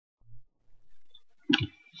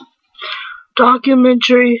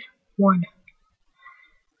Documentary 1.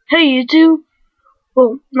 Hey YouTube!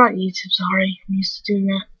 Well, not YouTube, sorry. I'm used to doing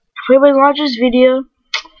that. If anybody watches this video,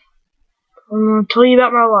 I'm going to tell you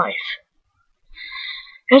about my life.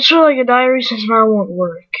 It's sort of like a diary since mine won't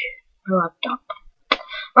work. My laptop.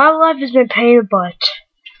 My life has been pain in the butt.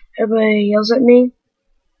 Everybody yells at me.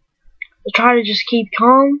 I try to just keep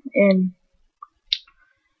calm, and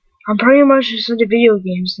I'm pretty much just into video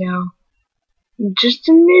games now. Just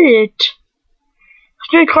admit it. I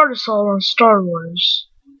played Card Assault on Star Wars.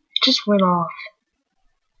 It just went off.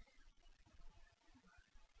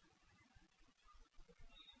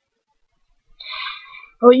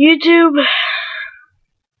 Well, YouTube,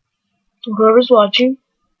 whoever's watching,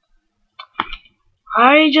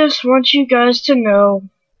 I just want you guys to know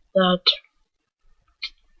that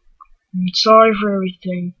I'm sorry for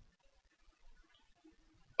everything.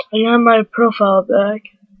 I have my profile back,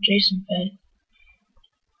 Jason Pet.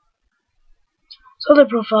 So the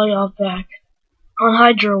profile got back on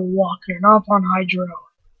Hydro Walker, not on Hydro.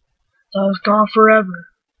 So I was gone forever.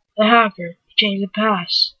 The hacker changed the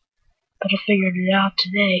pass, but I figured it out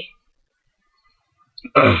today.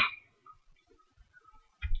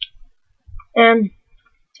 And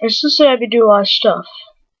it's just that I've been doing a lot of stuff.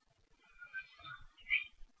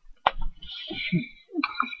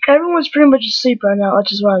 Everyone's pretty much asleep right now,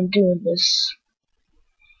 which is why I'm doing this.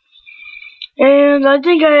 And I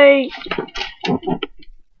think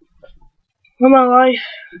in my life,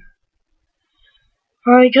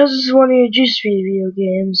 because this is one of your Juice Speed video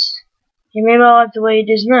games, he made my life the way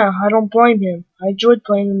it is now. I don't blame him. I enjoyed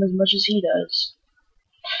playing him as much as he does.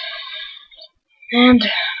 And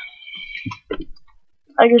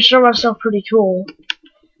I consider myself pretty cool,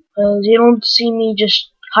 because you don't see me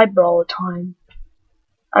just hyper all the time.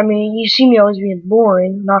 I mean, you see me always being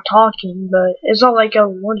boring, not talking, but it's not like I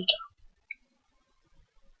want to talk.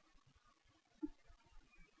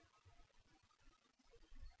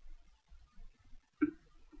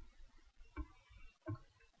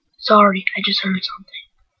 Sorry, I just heard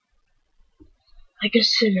something. Like I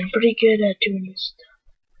said, I'm pretty good at doing this stuff.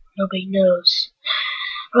 Nobody knows.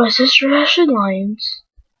 But my sister Ashley Lyons,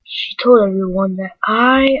 she told everyone that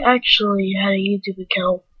I actually had a YouTube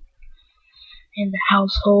account in the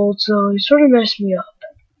household, so it sort of messed me up.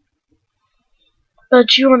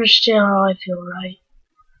 But you understand how I feel, right?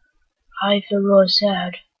 I feel really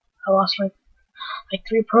sad. I lost my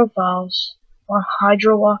 3 profiles on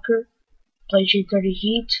Hydro Walker, played G30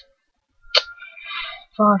 Heat,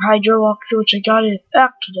 on Hydro Walker, which I got it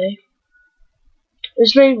back today.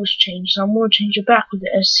 His name was changed, so I'm going to change it back with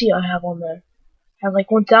the SC I have on there. I had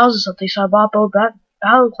like 1,000 something, so I bought both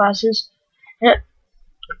battle classes, and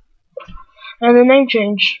the name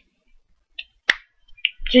change.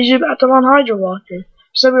 Changed it back to on Hydro Walker.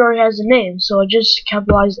 Somebody already has the name, so I just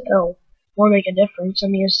capitalized the L. Won't make a difference. I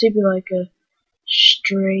mean, it'll still be like a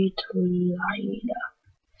straight line.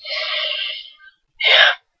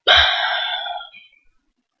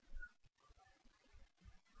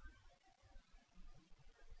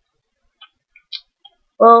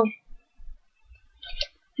 Well,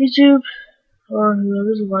 YouTube, or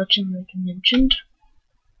whoever's watching, like I mentioned,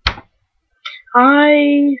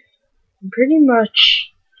 I am pretty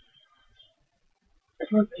much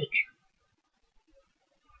my picture.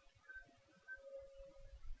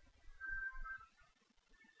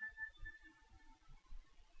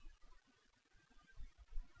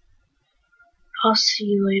 I'll see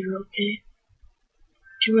you later, okay?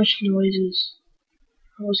 Too much noises.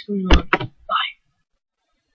 What's going on?